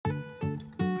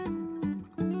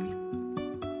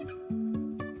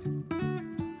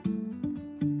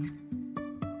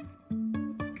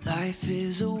Life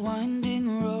is a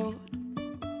winding road,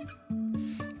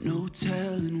 no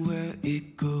telling where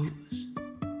it goes.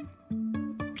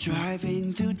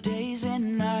 Driving through days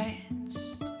and nights,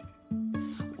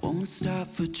 won't stop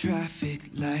for traffic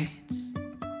lights.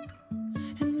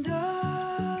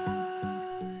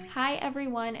 Hi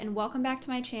everyone, and welcome back to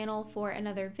my channel for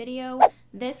another video.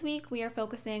 This week we are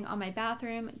focusing on my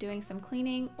bathroom, doing some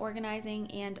cleaning,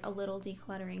 organizing, and a little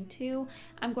decluttering too.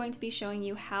 I'm going to be showing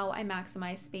you how I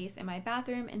maximize space in my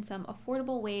bathroom and some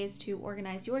affordable ways to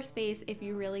organize your space if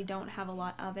you really don't have a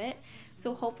lot of it.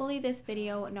 So hopefully this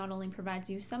video not only provides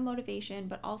you some motivation,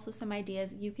 but also some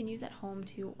ideas you can use at home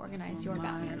to organize your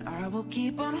bathroom. I will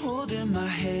keep on holding my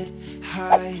head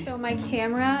high. So my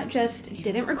camera just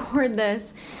didn't record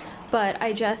this, but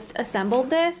I just assembled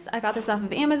this. I got this off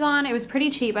of Amazon. It was pretty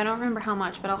cheap. I don't remember how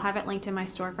much, but I'll have it linked in my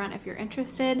storefront if you're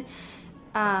interested.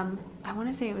 I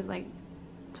want to say it was like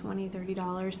 $20,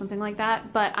 $30, something like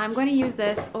that. But I'm going to use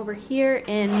this over here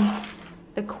in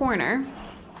the corner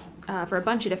for a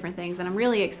bunch of different things. And I'm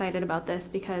really excited about this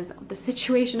because the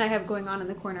situation I have going on in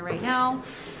the corner right now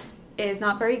is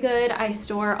not very good. I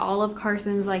store all of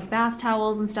Carson's like bath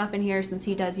towels and stuff in here since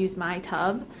he does use my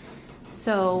tub.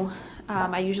 So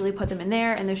I usually put them in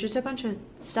there, and there's just a bunch of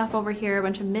stuff over here, a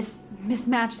bunch of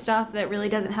mismatched stuff that really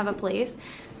doesn't have a place.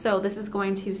 So this is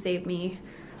going to save me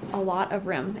a lot of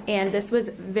room. And this was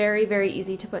very, very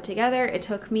easy to put together. It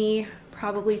took me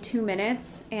probably 2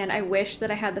 minutes, and I wish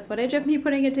that I had the footage of me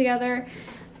putting it together,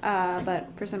 but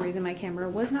for some reason my camera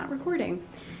was not recording.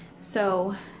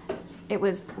 So it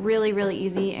was really, really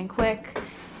easy and quick.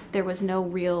 There was no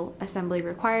real assembly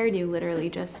required. You literally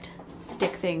just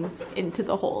stick things into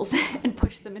the holes and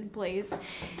push them in place,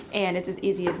 and it's as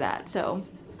easy as that. So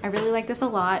I really like this a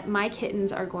lot. My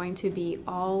kittens are going to be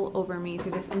all over me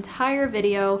through this entire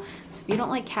video, so if you don't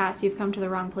like cats, you've come to the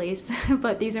wrong place.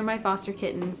 But these are my foster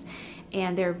kittens,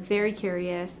 and they're very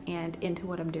curious and into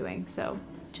what I'm doing, so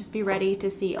just be ready to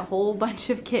see a whole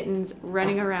bunch of kittens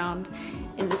running around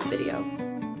in this video.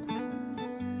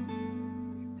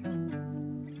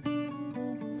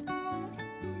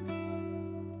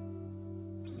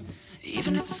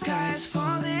 Even if the sky is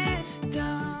falling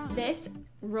down. This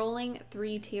rolling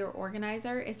 3-tier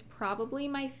organizer is probably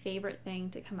my favorite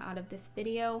thing to come out of this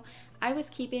video. I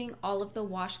was keeping all of the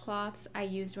washcloths I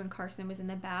used when Carson was in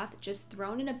the bath just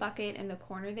thrown in a bucket in the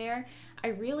corner there. I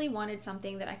really wanted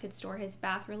something that I could store his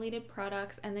bath related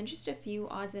products and then just a few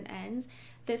odds and ends.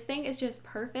 This thing is just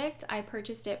perfect. I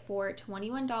purchased it for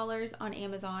 $21 on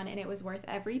Amazon, and it was worth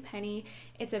every penny.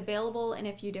 It's available in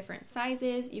a few different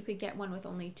sizes. You could get one with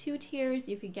only 2 tiers.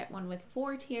 You could get one with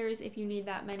 4 tiers if you need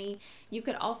that many. You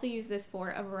could also use this for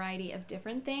a variety of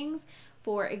different things.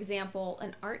 For example,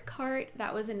 an art cart.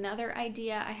 That was another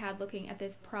idea I had looking at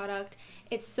this product.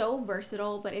 It's so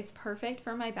versatile, but it's perfect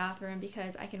for my bathroom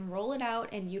because I can roll it out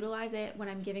and utilize it when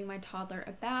I'm giving my toddler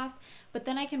a bath, but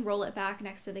then I can roll it back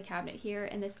next to the cabinet here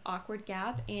in this awkward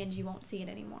gap and you won't see it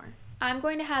anymore. I'm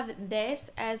going to have this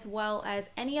as well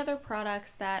as any other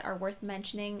products that are worth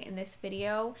mentioning in this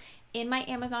video in my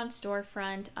Amazon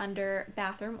storefront under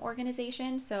bathroom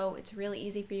organization, so it's really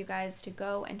easy for you guys to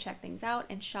go and check things out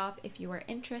and shop if you are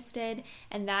interested,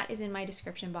 and that is in my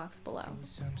description box below.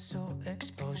 I'm so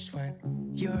exposed when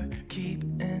you're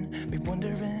keeping me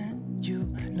wondering. You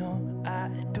know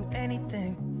I'd do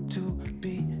anything to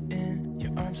be in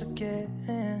your arms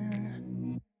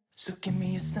again. So give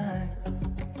me a sign.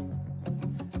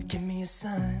 Give me a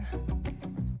sign.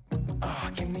 Oh,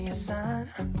 give me a sign.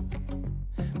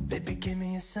 Baby, give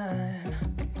me a sign.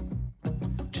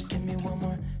 Just give me one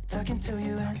more talking to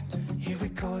you. And here we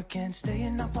go again,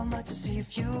 staying up all night to see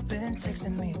if you've been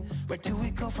texting me. Where do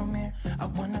we go from here? I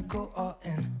wanna go all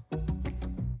in.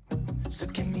 So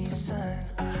give me a sign.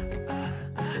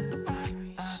 Give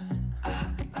me a sign.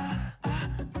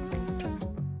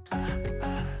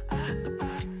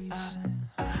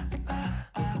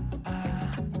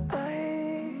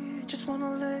 I just wanna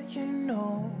let you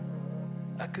know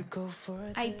I could go for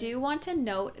it. I do want to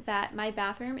note that my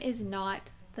bathroom is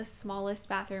not the smallest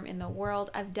bathroom in the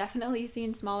world. I've definitely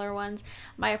seen smaller ones.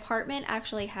 My apartment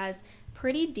actually has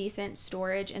pretty decent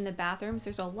storage in the bathrooms.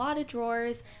 There's a lot of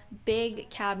drawers,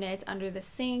 big cabinets under the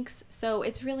sinks, so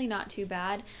it's really not too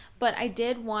bad. But I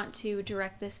did want to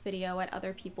direct this video at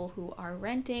other people who are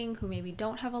renting, who maybe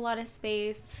don't have a lot of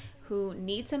space, who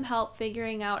need some help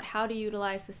figuring out how to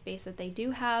utilize the space that they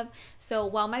do have. So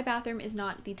while my bathroom is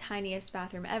not the tiniest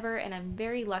bathroom ever, and I'm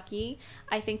very lucky,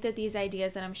 I think that these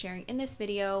ideas that I'm sharing in this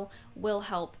video will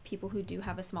help people who do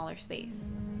have a smaller space.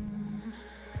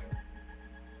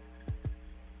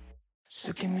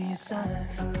 So give me a sign.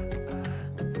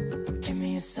 Give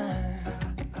me a sign.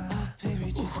 Oh,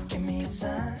 baby, just Give me a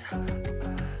sign,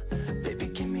 baby,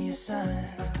 give me a sign.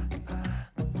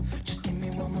 Just give me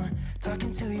one more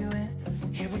talking to you,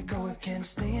 and here we go again.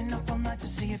 Staying up all night to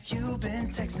see if you've been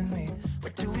texting me.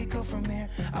 Where do we go from here?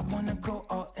 I wanna go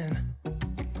all in.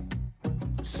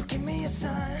 So give me a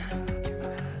sign.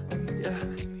 Yeah,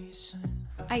 give me a sign.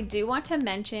 I do want to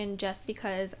mention, just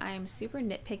because I'm super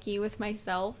nitpicky with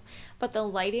myself, but the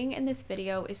lighting in this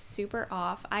video is super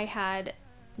off. I had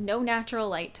no natural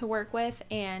light to work with,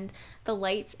 and the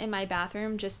lights in my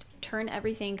bathroom just turn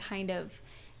everything kind of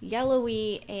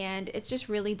yellowy, and it's just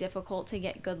really difficult to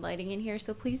get good lighting in here,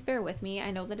 so please bear with me.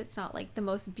 I know that it's not like the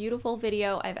most beautiful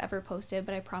video I've ever posted,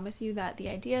 but I promise you that the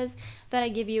ideas that I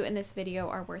give you in this video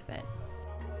are worth it.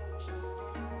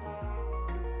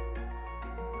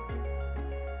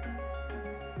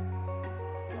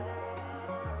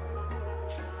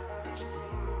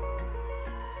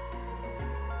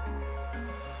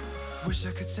 Wish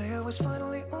I could say I was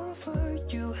finally over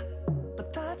you,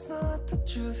 but that's not the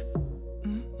truth.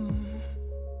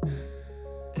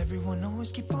 Everyone always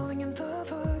keep falling in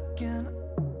love again.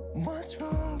 What's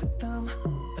wrong with them?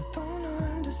 I don't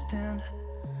understand.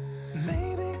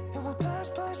 Maybe it will pass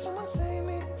by, someone save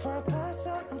me. Before I pass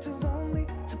out, I'm too lonely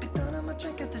to be done. I'm a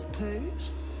drink at this page.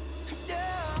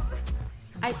 Yeah.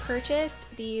 I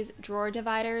purchased these drawer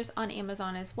dividers on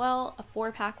Amazon as well. A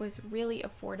 4-pack was really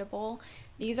affordable.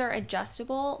 These are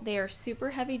adjustable, they are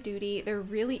super heavy duty, they're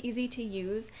really easy to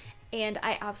use, and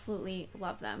I absolutely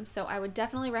love them. So I would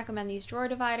definitely recommend these drawer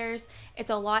dividers. It's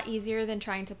a lot easier than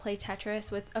trying to play Tetris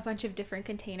with a bunch of different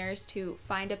containers to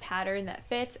find a pattern that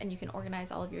fits and you can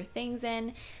organize all of your things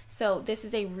in. So this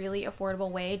is a really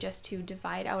affordable way just to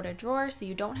divide out a drawer so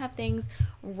you don't have things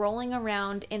rolling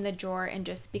around in the drawer and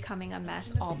just becoming a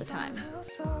mess all the time.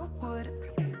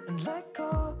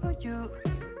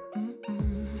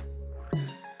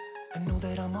 I know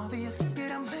that I'm obvious,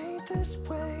 that I'm made this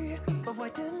way, but why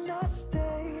didn't I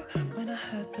stay when I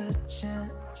had the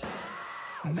chance?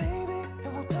 Maybe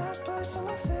it will pass by,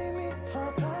 someone save me. Before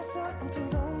I pass out, I'm too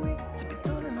lonely to be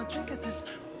done in my drink at this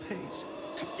pace.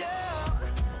 Yeah.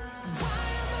 Why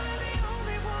am I the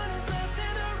only one who's left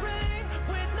in the rain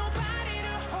with nobody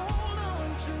to hold on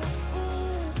to?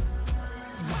 Ooh.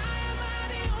 Why am I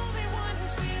the only one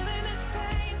who's feeling this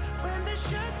pain when there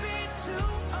should be two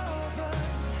of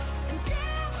us?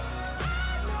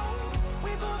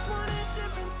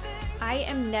 I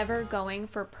am never going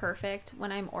for perfect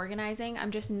when I'm organizing.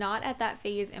 I'm just not at that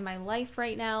phase in my life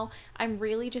right now. I'm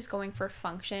really just going for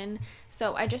function.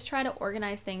 So I just try to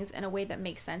organize things in a way that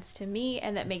makes sense to me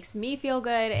and that makes me feel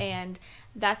good, and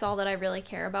that's all that I really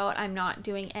care about. I'm not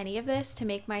doing any of this to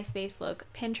make my space look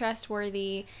Pinterest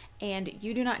worthy, and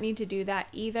you do not need to do that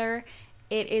either.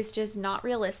 It is just not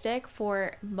realistic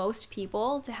for most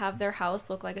people to have their house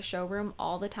look like a showroom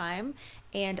all the time,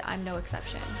 and I'm no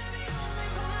exception.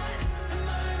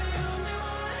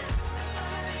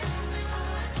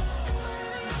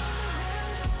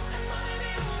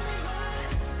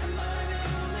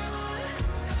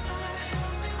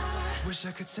 Wish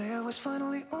I could say I was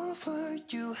finally over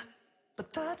you,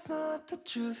 but that's not the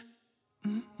truth.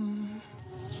 Why am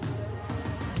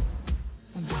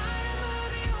I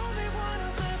the only one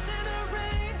who's left in the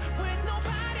rain with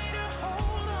nobody to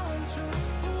hold on to?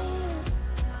 Ooh.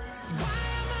 Why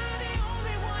am I the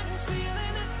only one who's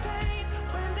feeling this pain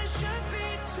when there should be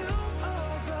two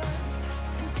of us?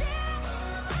 And yeah,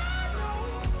 I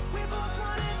know we both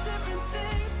wanted different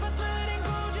things, but letting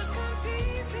go just comes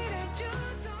easy that you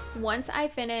don't. Once I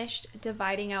finished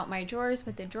dividing out my drawers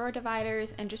with the drawer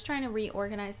dividers and just trying to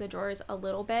reorganize the drawers a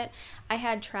little bit, I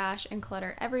had trash and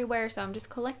clutter everywhere, so I'm just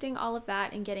collecting all of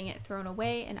that and getting it thrown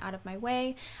away and out of my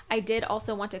way. I did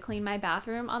also want to clean my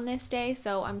bathroom on this day,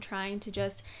 so I'm trying to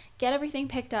just get everything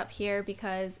picked up here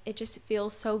because it just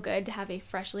feels so good to have a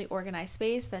freshly organized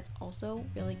space that's also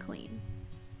really clean.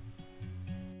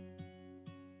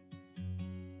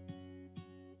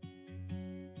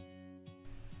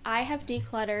 I have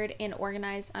decluttered and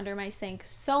organized under my sink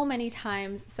so many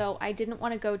times, so I didn't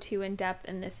want to go too in depth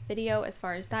in this video as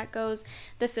far as that goes.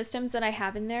 The systems that I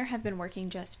have in there have been working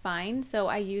just fine. So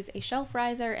I use a shelf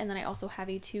riser, and then I also have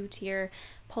a 2-tier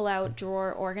pull-out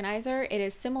drawer organizer. It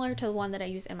is similar to the one that I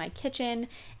use in my kitchen,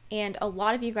 and a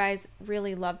lot of you guys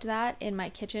really loved that in my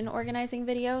kitchen organizing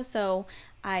video, so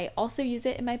I also use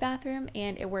it in my bathroom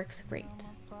and it works great.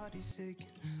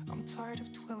 I'm tired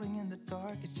of dwelling in the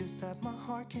dark, it's just that my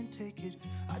heart can't take it.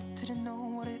 I didn't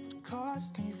know what it would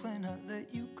cost me when I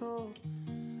let you go.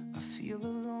 I feel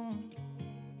alone,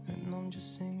 and I'm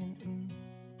just singing,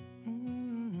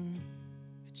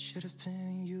 It should have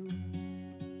been you.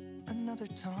 Another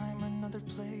time, another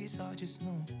place, I just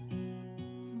know.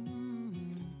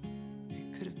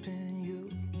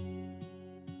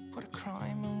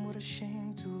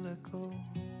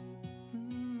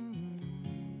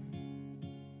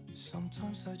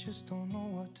 Sometimes I just don't know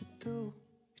what to do.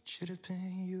 It should have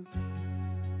been you.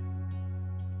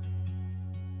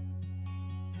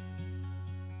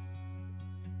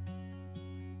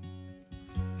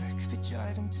 I could be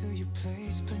driving to your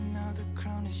place, but now the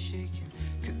ground is shaking.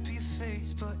 Could be a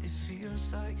phase, but it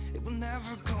feels like it will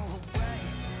never go away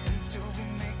until we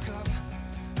make up.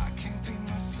 I can't be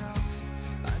myself.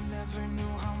 I never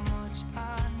knew how much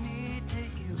I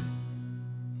needed you.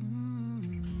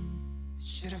 It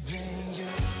should have been you.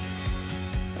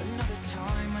 Another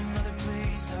time, another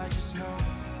place, I just know.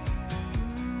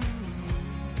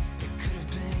 It could have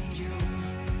been you.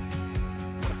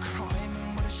 What a crime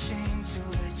and what a shame to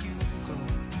let you go.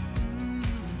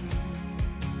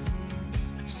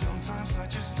 Sometimes I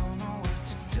just don't know what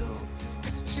to do,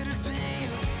 'cause it should have been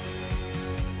you.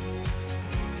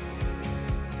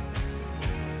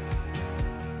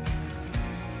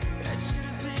 It should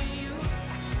have been you.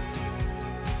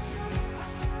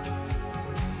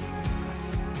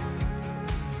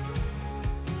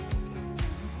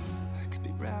 I could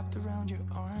be wrapped around your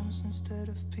arms instead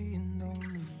of being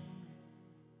lonely.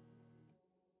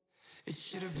 It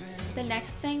should have been. The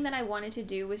next thing that I wanted to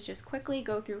do was just quickly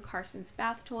go through Carson's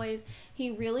bath toys.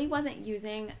 He really wasn't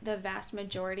using the vast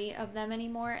majority of them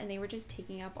anymore, and they were just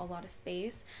taking up a lot of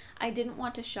space. I didn't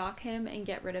want to shock him and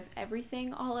get rid of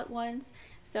everything all at once,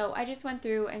 so I just went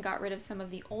through and got rid of some of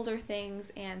the older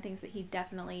things and things that he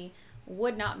definitely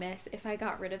would not miss if I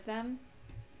got rid of them.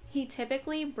 He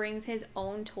typically brings his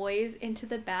own toys into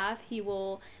the bath. He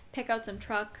will pick out some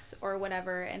trucks or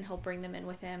whatever, and he'll bring them in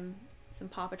with him, some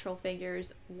Paw Patrol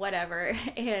figures, whatever,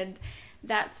 and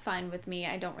that's fine with me.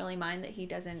 I don't really mind that he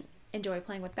doesn't enjoy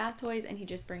playing with bath toys and he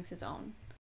just brings his own.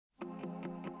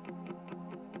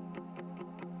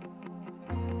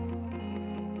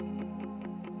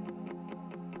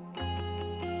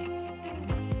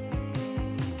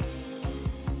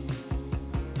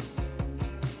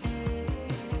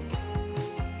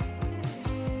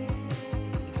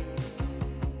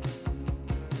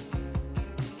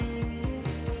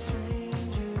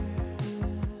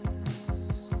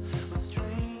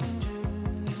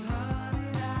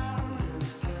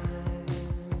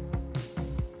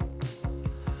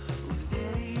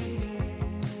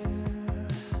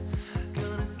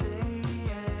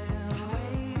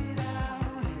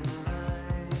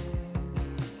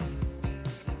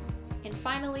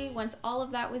 Finally, once all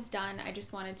of that was done, I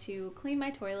just wanted to clean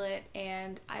my toilet,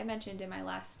 and I mentioned in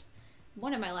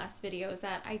one of my last videos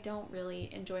that I don't really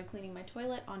enjoy cleaning my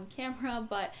toilet on camera,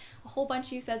 but a whole bunch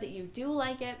of you said that you do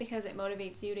like it because it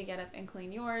motivates you to get up and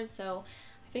clean yours, so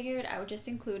I figured I would just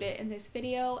include it in this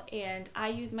video. And I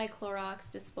use my Clorox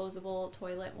disposable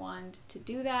toilet wand to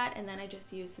do that, and then I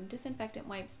just use some disinfectant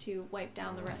wipes to wipe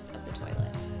down the rest of the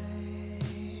toilet.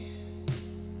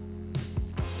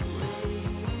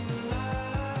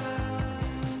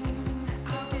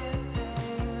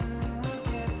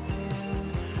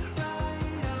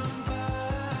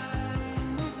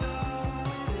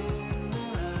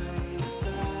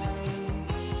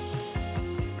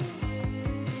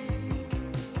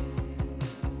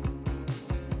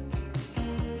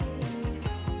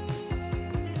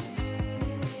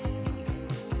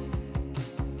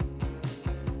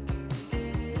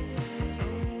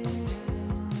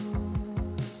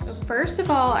 First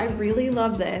of all, I really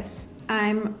love this.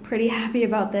 I'm pretty happy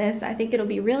about this. I think it'll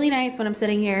be really nice when I'm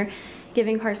sitting here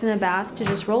giving Carson a bath to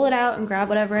just roll it out and grab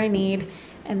whatever I need.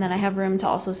 And then I have room to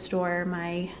also store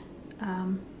my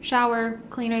shower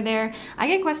cleaner there. I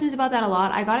get questions about that a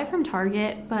lot. I got it from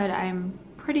Target, but I'm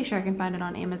pretty sure I can find it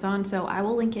on Amazon, so I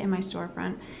will link it in my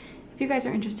storefront if you guys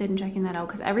are interested in checking that out,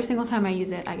 because every single time I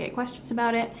use it, I get questions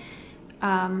about it.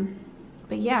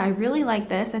 But yeah, I really like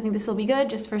this. I think this will be good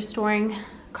just for storing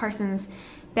Carson's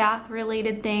bath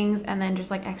related things, and then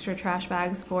just like extra trash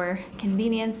bags for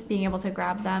convenience, being able to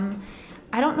grab them.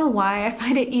 I don't know why I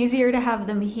find it easier to have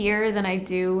them here than I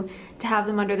do to have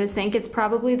them under the sink. It's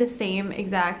probably the same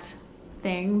exact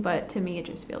thing, but to me it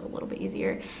just feels a little bit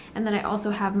easier. And then I also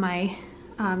have my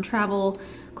travel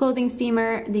clothing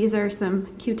steamer. These are some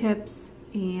Q-tips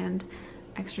and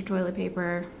extra toilet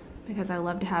paper, because I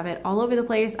love to have it all over the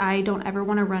place. I don't ever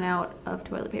want to run out of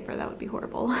toilet paper. That would be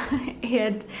horrible.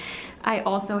 And I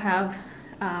also have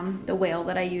the whale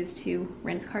that I use to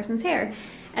rinse Carson's hair.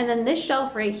 And then this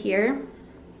shelf right here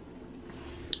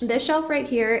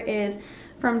is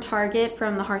from Target,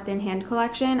 from the Hearth and Hand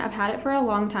collection. I've had it for a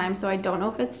long time, so I don't know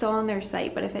if it's still on their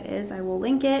site, but if it is, I will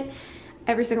link it.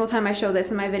 Every single time I show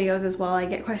this in my videos as well, I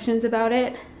get questions about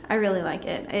it. I really like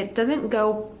it. It doesn't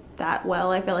go that well,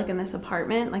 I feel like, in this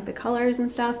apartment, like the colors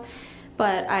and stuff,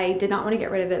 but I did not want to get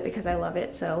rid of it because I love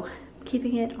it. So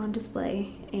keeping it on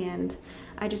display, and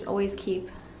I just always keep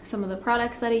some of the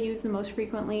products that I use the most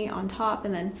frequently on top,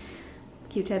 and then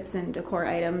Q-tips and decor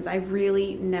items. I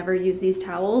really never use these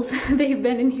towels. They've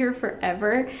been in here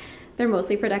forever. They're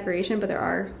mostly for decoration, but there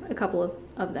are a couple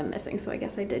of them missing, so I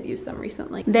guess I did use some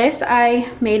recently. This I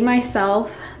made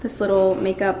myself, this little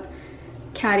makeup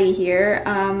caddy here.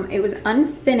 It was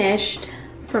unfinished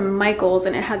from Michael's,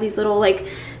 and it had these little like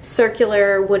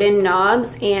circular wooden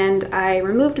knobs, and I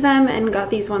removed them and got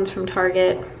these ones from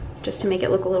Target just to make it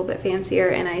look a little bit fancier.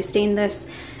 And I stained this.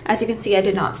 As you can see, I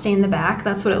did not stain the back.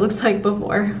 That's what it looked like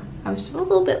before. I was just a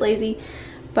little bit lazy,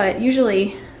 but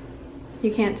usually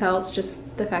you can't tell. It's just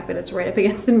the fact that it's right up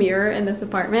against the mirror in this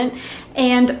apartment.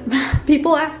 And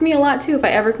people ask me a lot too if I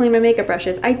ever clean my makeup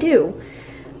brushes. I do,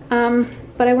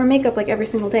 but I wear makeup like every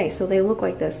single day, so they look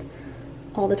like this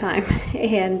all the time,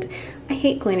 and I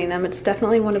hate cleaning them. It's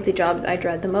definitely one of the jobs I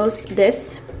dread the most.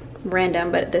 This,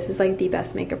 random, but this is like the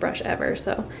best makeup brush ever.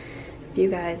 So if you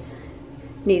guys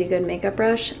need a good makeup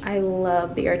brush, I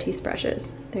love the Artiste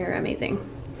brushes. They're amazing.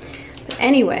 But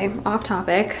anyway, off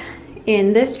topic.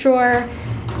 In this drawer,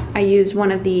 I used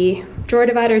one of the drawer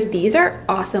dividers. These are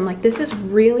awesome. Like, this is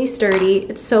really sturdy.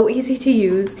 It's so easy to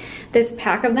use. This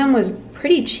pack of them was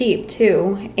pretty cheap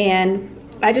too, and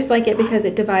I just like it because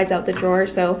it divides out the drawer,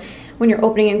 so when you're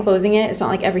opening and closing it, it's not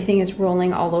like everything is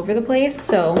rolling all over the place.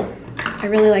 So I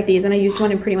really like these, and I used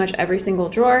one in pretty much every single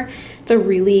drawer. It's a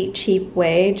really cheap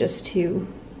way just to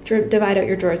divide out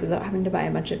your drawers without having to buy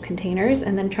a bunch of containers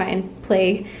and then try and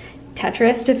play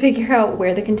Tetris to figure out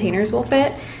where the containers will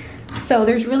fit. So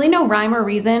there's really no rhyme or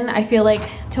reason, I feel like,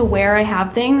 to where I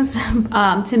have things.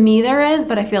 To me there is,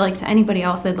 but I feel like to anybody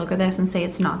else, they'd look at this and say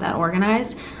it's not that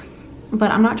organized.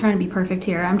 But I'm not trying to be perfect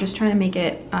here. I'm just trying to make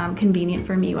it convenient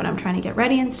for me when I'm trying to get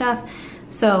ready and stuff.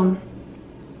 So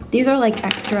these are like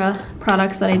extra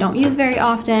products that I don't use very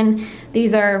often.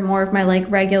 These are more of my like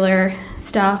regular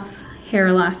stuff, hair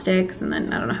elastics, and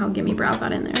then I don't know how Gimme Brow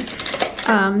got in there.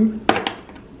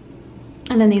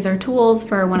 And then these are tools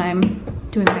for when I'm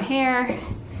doing my hair.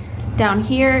 Down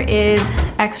here is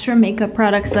extra makeup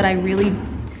products that I really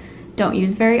don't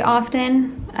use very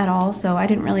often at all, so I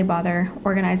didn't really bother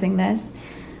organizing this,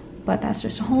 but that's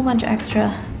just a whole bunch of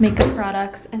extra makeup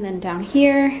products. And then down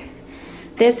here,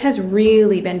 this has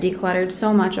really been decluttered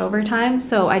so much over time,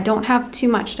 so I don't have too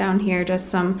much down here, just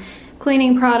some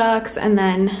cleaning products, and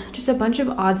then just a bunch of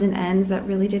odds and ends that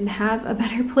really didn't have a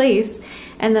better place.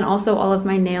 And then also all of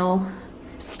my nail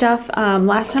stuff.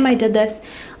 Last time I did this,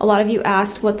 a lot of you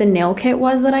asked what the nail kit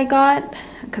was that I got,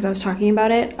 because I was talking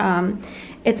about it.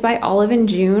 It's by Olive and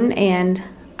June, and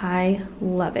I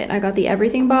love it. I got the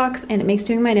everything box, and it makes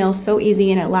doing my nails so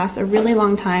easy, and it lasts a really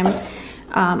long time.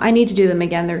 I need to do them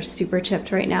again. They're super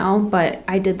chipped right now, but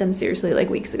I did them seriously like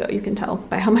weeks ago. You can tell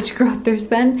by how much growth there's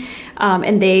been.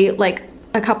 And they, like,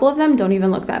 a couple of them don't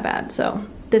even look that bad. So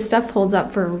this stuff holds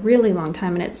up for a really long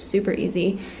time, and it's super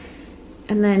easy.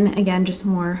 And then again, just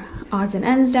more odds and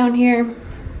ends down here.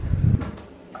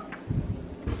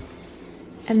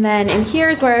 And then in here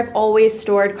is where I've always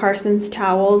stored Carson's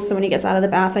towels. So when he gets out of the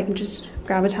bath, I can just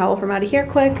grab a towel from out of here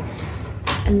quick.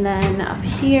 And then up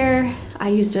here, I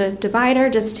used a divider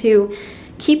just to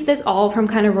keep this all from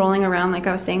kind of rolling around like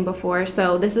I was saying before.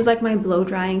 So this is like my blow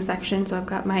drying section. So I've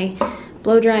got my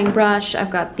blow drying brush.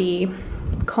 I've got the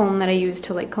comb that I use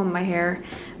to like comb my hair,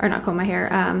 or not comb my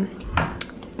hair,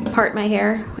 part my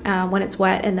hair when it's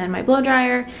wet, and then my blow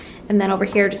dryer. And then over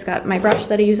here, just got my brush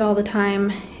that I use all the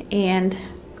time, and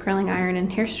curling iron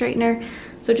and hair straightener.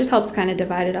 So it just helps kind of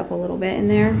divide it up a little bit in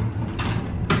there.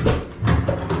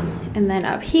 And then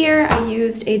up here, I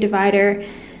used a divider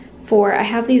for, I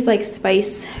have these like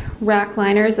spice rack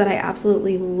liners that I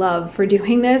absolutely love for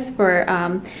doing this.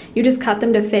 For you just cut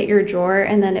them to fit your drawer,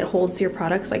 and then it holds your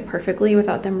products like perfectly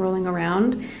without them rolling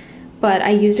around. But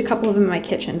I used a couple of them in my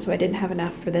kitchen, so I didn't have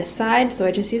enough for this side. So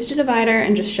I just used a divider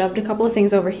and just shoved a couple of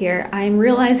things over here. I'm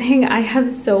realizing I have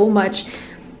so much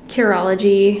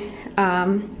Curology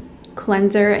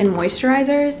cleanser and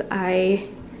moisturizers. I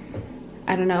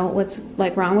don't know what's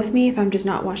like wrong with me if I'm just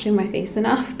not washing my face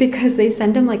enough, because they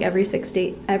send them like every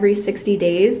 60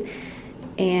 days,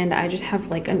 and I just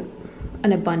have like an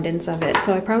abundance of it.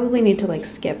 So I probably need to like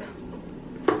skip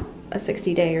a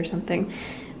 60-day or something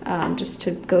just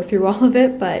to go through all of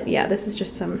it. But yeah, this is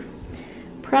just some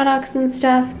products and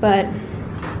stuff. And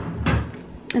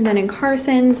then in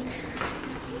Carson's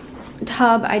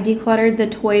tub, I decluttered the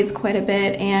toys quite a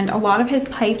bit, and a lot of his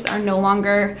pipes are no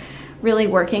longer really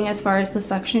working as far as the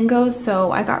suction goes,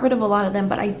 so I got rid of a lot of them,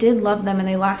 but I did love them, and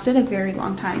they lasted a very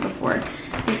long time before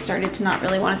they started to not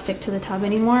really want to stick to the tub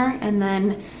anymore. And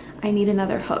then I need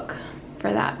another hook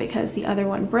for that because the other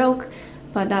one broke,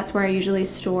 but that's where I usually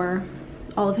store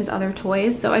all of his other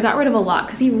toys. So I got rid of a lot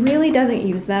because he really doesn't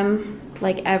use them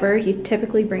like ever. He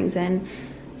typically brings in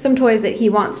some toys that he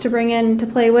wants to bring in to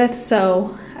play with,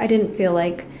 so I didn't feel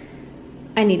like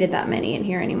I needed that many in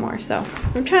here anymore. So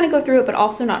I'm trying to go through it but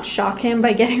also not shock him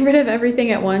by getting rid of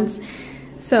everything at once.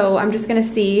 So I'm just gonna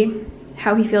see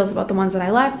how he feels about the ones that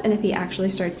I left and if he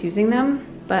actually starts using them,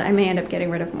 but I may end up getting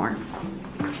rid of more.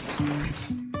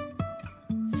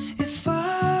 If I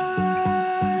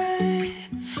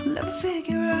will ever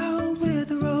figure out where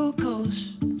the road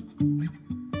goes,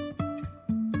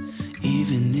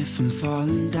 even if I'm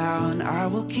falling down, I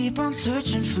will keep on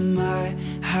searching for my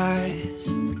highs.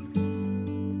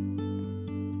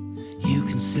 You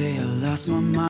can say I lost my mind.